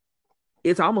 And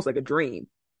it's almost like a dream,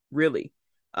 really.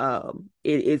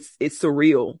 It's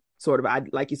surreal, sort of.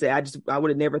 Like you said, I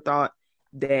would have never thought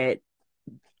that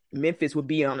Memphis would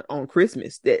be on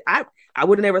Christmas. That I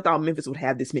would have never thought Memphis would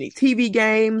have this many TV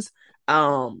games.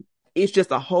 It's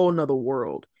just a whole nother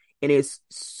world, and it's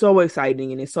so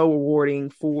exciting, and it's so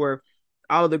rewarding for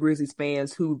all of the Grizzlies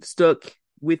fans who've stuck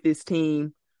with this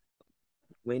team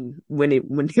when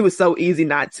it was so easy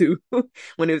not to,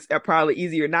 when it was probably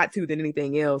easier not to than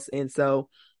anything else. And so,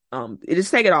 it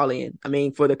just take it all in. I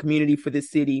mean, for the community, for this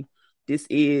city, this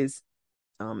is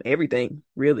everything,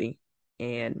 really.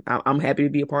 And I'm happy to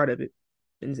be a part of it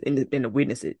and to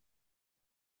witness it.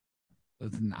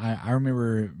 Listen, I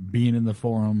remember being in the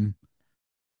Forum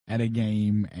at a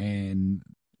game, and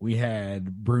we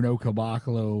had Bruno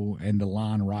Caboclo and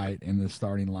DeLon Wright in the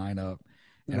starting lineup.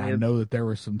 And I know that there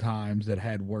were some times that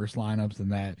had worse lineups than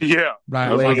that. Yeah. Right.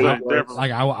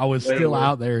 I was still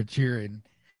out there cheering.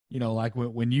 Like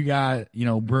when you got,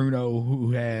 Bruno,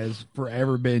 who has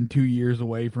forever been 2 years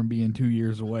away from being 2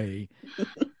 years away,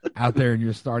 out there in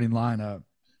your starting lineup,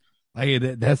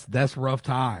 like that's rough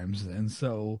times. And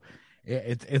so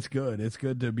it's good. It's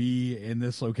good to be in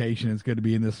this location. It's good to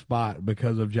be in this spot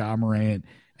because of Ja Morant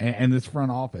and this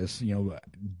front office,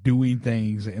 doing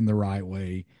things in the right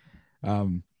way.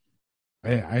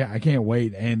 I can't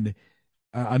wait. And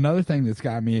another thing that's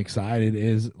got me excited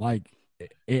is, like,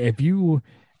 if you,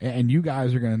 and you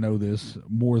guys are going to know this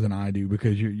more than I do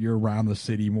because you're around the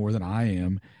city more than I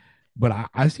am, but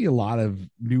I see a lot of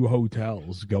new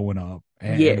hotels going up.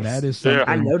 And yes, that is something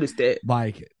I noticed it.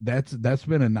 Like that's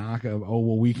been a knock of,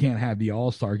 we can't have the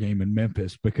All-Star game in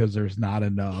Memphis because there's not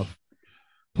enough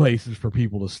places for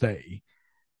people to stay.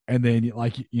 And then,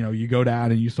 like, you go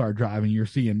down and you start driving, you're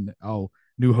seeing,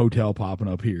 new hotel popping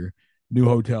up here, new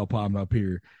hotel popping up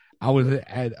here. I was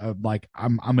at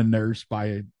I'm a nurse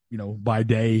by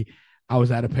day. I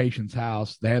was at a patient's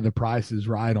house. They had the Prices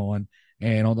Right on,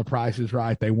 and on the Prices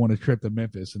Right, they won a trip to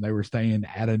Memphis, and they were staying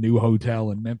at a new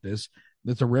hotel in Memphis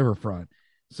that's a riverfront.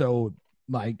 So,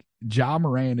 like, Ja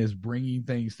Morant is bringing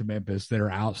things to Memphis that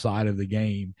are outside of the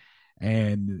game,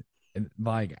 and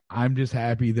like, I'm just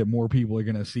happy that more people are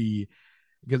going to see.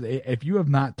 Because if you have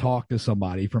not talked to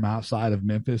somebody from outside of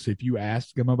Memphis, if you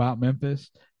ask them about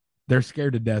Memphis, they're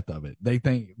scared to death of it. They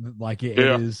think like it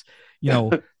is,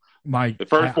 my the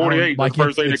first 48, like the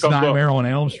first thing it's that comes Nightmare up on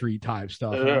Elm Street type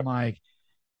stuff. And I'm like,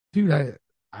 dude,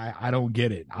 I don't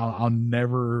get it. I'll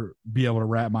never be able to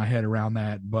wrap my head around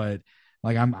that. But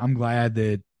like, I'm glad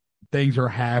that things are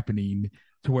happening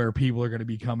to where people are going to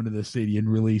be coming to the city and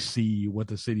really see what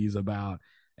the city is about,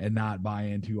 and not buy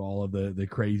into all of the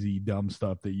crazy, dumb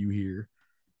stuff that you hear.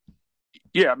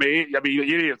 Yeah, I mean,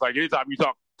 it is like anytime you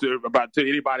talk to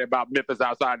anybody about Memphis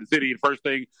outside the city, the first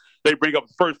thing they bring up is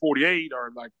the first 48,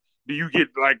 or like, do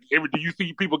you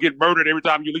see people get murdered every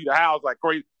time you leave the house? Like,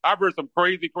 crazy. I've heard some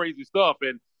crazy stuff,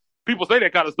 and people say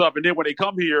that kind of stuff, and then when they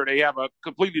come here, they have a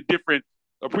completely different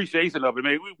appreciation of it. I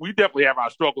mean, we definitely have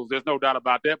our struggles. There's no doubt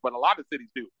about that, but a lot of cities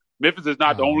do. Memphis is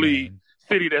not the only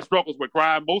city that struggles with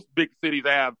crime. Most big cities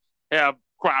have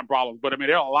crime problems, but I mean,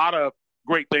 there are a lot of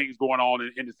great things going on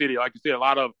in the city. Like you said, a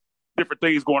lot of different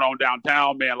things going on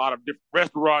downtown, man. A lot of different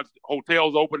restaurants,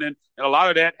 hotels opening, and a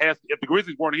lot of that if the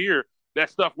Grizzlies weren't here,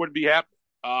 that stuff wouldn't be happening.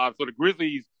 So the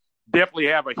Grizzlies definitely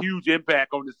have a huge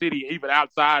impact on the city, even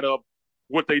outside of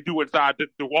what they do inside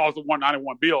the walls of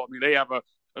 191 Bill. I mean, they have a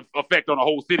effect on the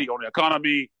whole city, on the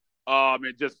economy, and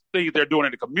just things they're doing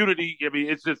in the community. I mean,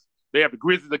 it's just, they have the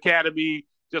Grizzlies Academy,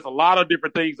 just a lot of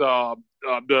different things.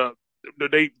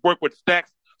 They work with Stax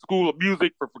School of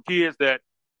Music for kids that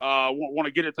want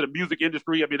to get into the music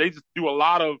industry. I mean, they just do a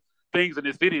lot of things in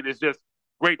this city, and it's just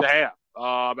great to have.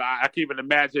 I can't even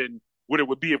imagine what it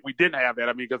would be if we didn't have that.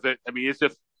 I mean, because it's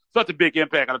just such a big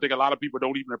impact. I think a lot of people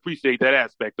don't even appreciate that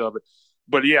aspect of it.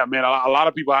 But yeah, man, a lot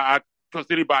of people, I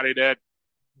trust anybody that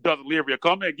doesn't live here,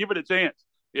 come and give it a chance.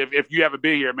 If you haven't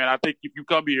been here, man, I think if you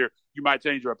come here, you might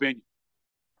change your opinion.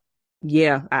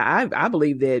 Yeah, I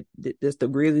believe that it's the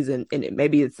Grizzlies, and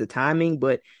maybe it's the timing,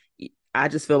 but I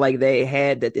just feel like they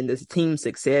had that in this team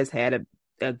success had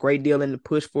a great deal in the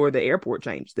push for the airport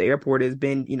change. The airport has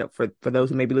been, for those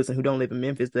who maybe listen who don't live in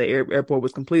Memphis, the airport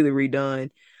was completely redone.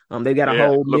 They've got a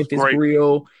whole Memphis great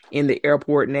grill in the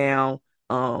airport now.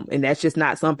 And that's just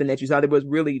not something that you saw. There was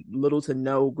really little to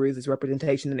no Grizzlies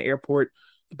representation in the airport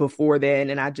before then.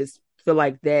 And I just feel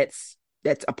like that's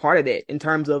that's a part of that in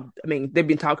terms of, I mean, they've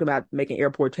been talking about making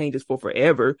airport changes for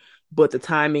forever, but the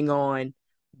timing on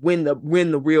when the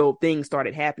real things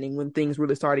started happening, when things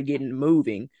really started getting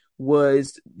moving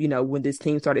was, when this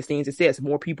team started seeing success,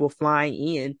 more people flying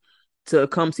in to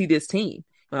come see this team.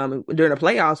 During the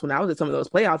playoffs, when I was at some of those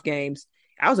playoff games,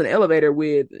 I was in an elevator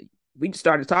we just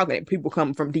started talking, people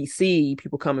coming from DC,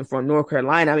 people coming from North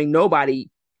Carolina. I mean, nobody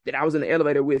that I was in the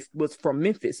elevator with was from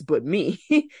Memphis but me.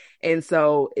 And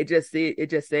so it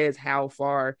just says how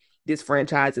far this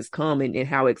franchise has come and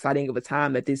how exciting of a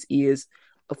time that this is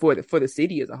for the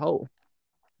city as a whole.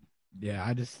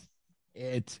 Yeah,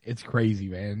 it's crazy,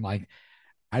 man. Like,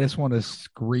 I just want to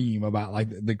scream about like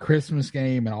the Christmas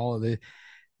game and all of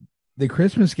the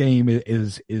Christmas game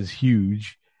is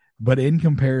huge, but in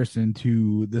comparison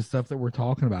to the stuff that we're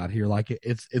talking about here, like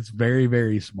it's very,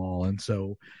 very small. And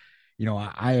so,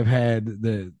 I have had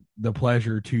the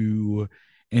pleasure to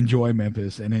enjoy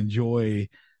Memphis and enjoy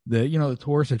the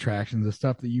tourist attractions, the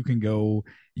stuff that you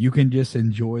can just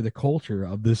enjoy the culture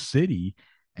of this city.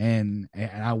 And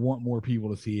I want more people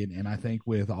to see it. And I think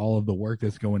with all of the work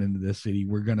that's going into this city,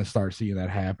 we're going to start seeing that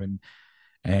happen.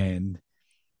 And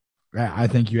I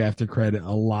think you have to credit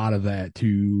a lot of that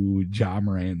to Ja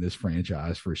Morant, this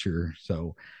franchise, for sure.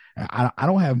 So I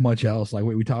don't have much else. Like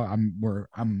we talk,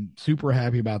 I'm super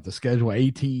happy about the schedule.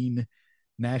 18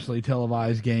 nationally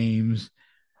televised games.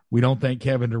 We don't think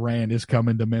Kevin Durant is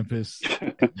coming to Memphis.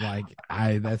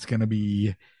 That's going to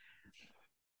be.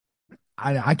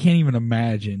 I can't even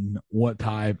imagine what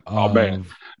type of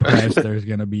press there's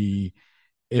going to be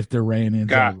if Durant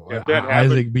ends up.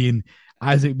 Isaac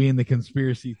being the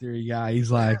conspiracy theory guy, he's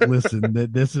like, listen,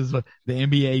 this is what the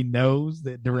NBA knows,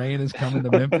 that Durant is coming to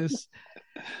Memphis.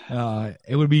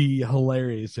 It would be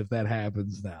hilarious if that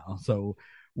happens now. So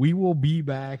we will be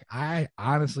back. I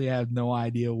honestly have no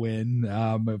idea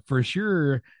when. For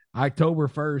sure, October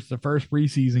 1st, the first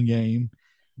preseason game,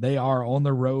 they are on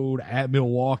the road at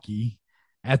Milwaukee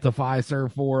at the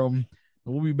Fiserv Forum.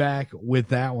 We'll be back with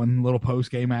that one, little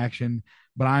post-game action.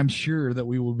 But I'm sure that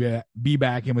we will be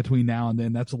back in between now and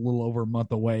then. That's a little over a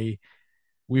month away.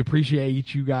 We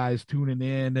appreciate you guys tuning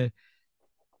in.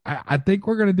 I think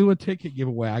we're going to do a ticket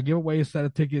giveaway. I give away a set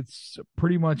of tickets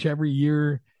pretty much every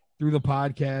year through the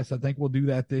podcast. I think we'll do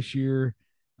that this year.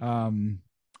 I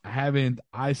haven't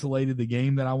isolated the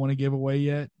game that I want to give away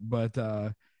yet, but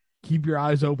keep your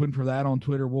eyes open for that on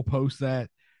Twitter. We'll post that.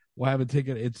 We'll have a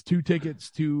ticket. It's 2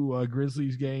 tickets to a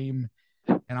Grizzlies game,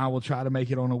 and I will try to make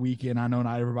it on a weekend. I know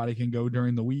not everybody can go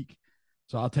during the week,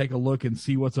 so I'll take a look and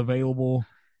see what's available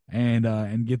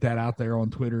and get that out there on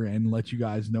Twitter and let you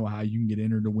guys know how you can get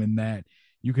entered to win that.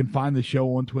 You can find the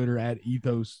show on Twitter at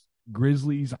Ethos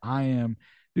Grizzlies. I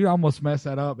almost messed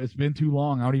that up. It's been too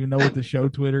long. I don't even know what the show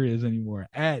Twitter is anymore.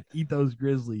 At Ethos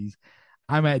Grizzlies.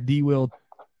 I'm at D-Will,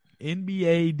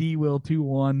 NBA D-Will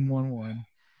 2111.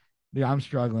 Dude, I'm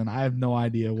struggling. I have no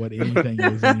idea what anything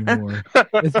is anymore.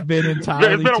 It's been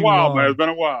entirely It's been a while, long. man. It's been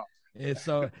a while.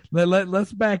 So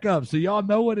let's back up. So y'all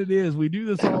know what it is. We do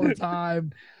this all the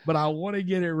time, but I want to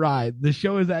get it right. The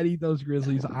show is at Ethos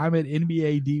Grizzlies. I'm at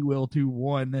NBA D-Will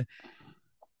 21.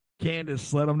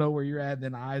 Candace, let them know where you're at.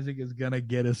 Then Isaac is gonna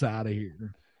get us out of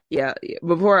here. Yeah.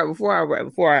 Before I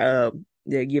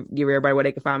give everybody where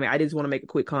they can find me, I just want to make a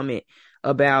quick comment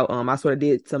about I sort of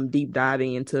did some deep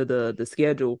diving into the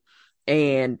schedule,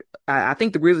 and I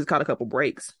think the Grizzlies caught a couple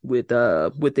breaks with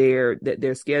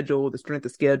their schedule, the strength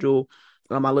of schedule.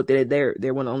 I looked at it.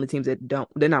 They're one of the only teams that don't.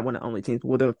 They're not one of the only teams.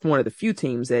 Well, they're one of the few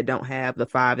teams that don't have the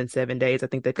 5 and 7 days. I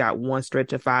think they've got one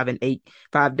stretch of 5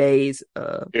 days.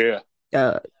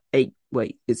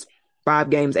 It's 5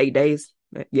 games, 8 days.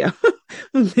 Yeah,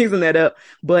 I'm mixing that up.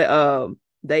 But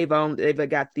they've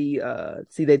got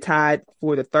they tied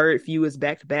for the third fewest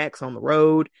back-to-backs on the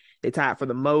road. They tied for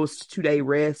the most 2-day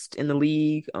rest in the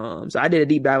league. So I did a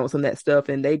deep dive on some of that stuff,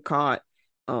 and they caught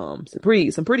some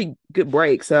pretty good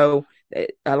breaks. So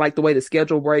I like the way the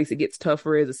schedule breaks. It gets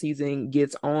tougher as the season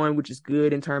gets on, which is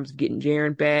good in terms of getting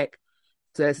Jaren back.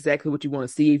 So that's exactly what you want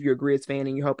to see if you're a Grizz fan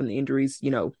and you're hoping the injuries,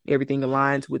 everything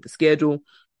aligns with the schedule.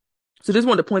 So just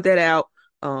wanted to point that out.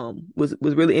 Was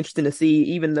really interesting to see.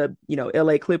 Even the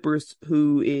LA Clippers,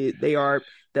 they are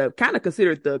the kind of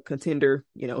considered the contender,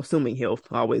 assuming health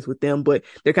always with them, but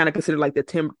they're kind of considered like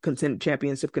the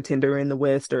championship contender in the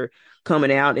West, are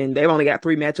coming out, and they've only got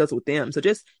 3 matchups with them. So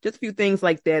just a few things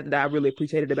like that I really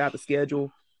appreciated about the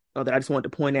schedule that I just wanted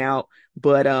to point out.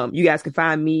 But you guys can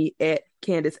find me at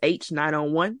Candace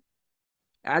H901.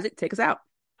 Isaac, take us out.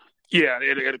 Yeah,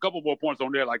 and a couple more points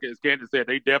on there. Like as Candace said,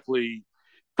 they definitely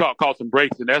caught some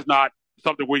breaks, and that's not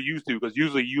something we're used to, because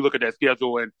usually you look at that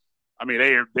schedule and I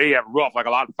mean they have rough, like a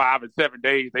lot of 5 and 7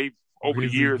 days. They've over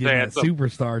the years had some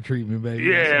superstar treatment, baby.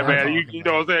 Yeah, man. You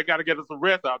know what I'm saying? Got to get us some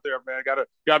rest out there, man. Got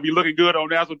to be looking good on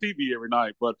national TV every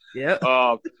night. But yeah,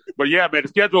 man. The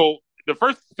schedule,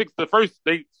 six of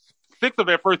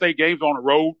their first 8 games on the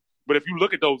road. But if you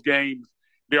look at those games,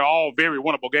 they're all very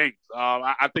winnable games.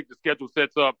 I think the schedule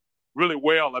sets up really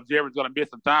well if Jared's going to miss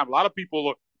some time. A lot of people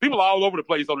are all over the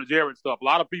place on the Jared stuff. A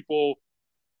lot of people,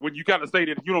 when you kind of say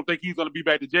that you don't think he's going to be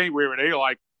back to January, they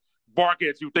like bark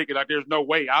at you thinking like there's no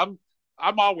way.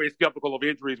 I'm always skeptical of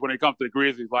injuries when it comes to the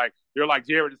Grizzlies. Like they're like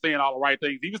Jared is saying all the right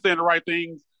things. He was saying the right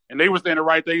things, and they were saying the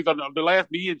right things on the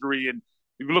last knee injury. And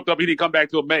if you looked up, he didn't come back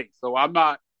till May. So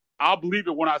I'll believe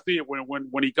it when I see it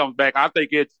when he comes back. I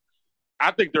think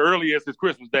the earliest is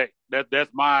Christmas Day. That's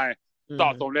my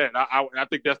thoughts on that. I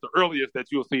think that's the earliest that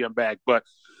you'll see him back. But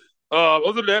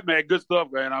other than that, man, good stuff,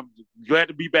 man. I'm glad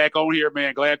to be back on here,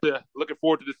 man. Looking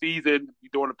forward to the season,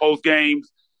 doing the post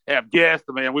games, have guests,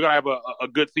 man. We're gonna have a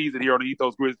good season here on the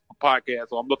Ethos Grizzlies podcast,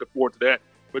 so I'm looking forward to that.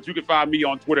 But you can find me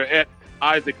on Twitter at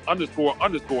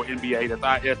Isaac__NBA.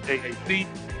 That's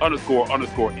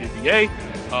ISAAC__NBA.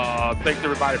 Thanks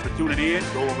everybody for tuning in.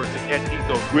 Go over to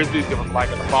 @Ethos Grizzlies. Give us a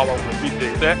like and a follow. We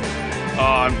appreciate that.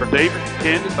 And for David,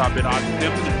 Candace, I've been Andre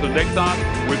Simpson. Until next time,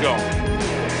 we're gone.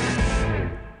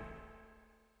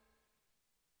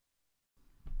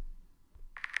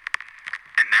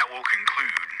 And that will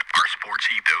conclude our Sports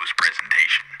Ethos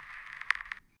presentation.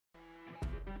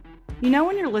 You know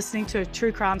when you're listening to a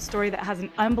true crime story that has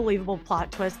an unbelievable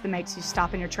plot twist that makes you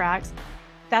stop in your tracks?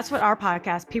 That's what our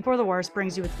podcast, People Are the Worst,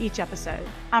 brings you with each episode.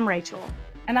 I'm Rachel.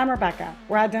 And I'm Rebecca.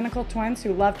 We're identical twins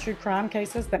who love true crime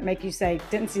cases that make you say,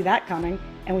 didn't see that coming,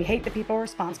 and we hate the people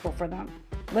responsible for them.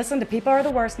 Listen to People Are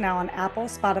the Worst now on Apple,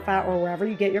 Spotify, or wherever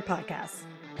you get your podcasts.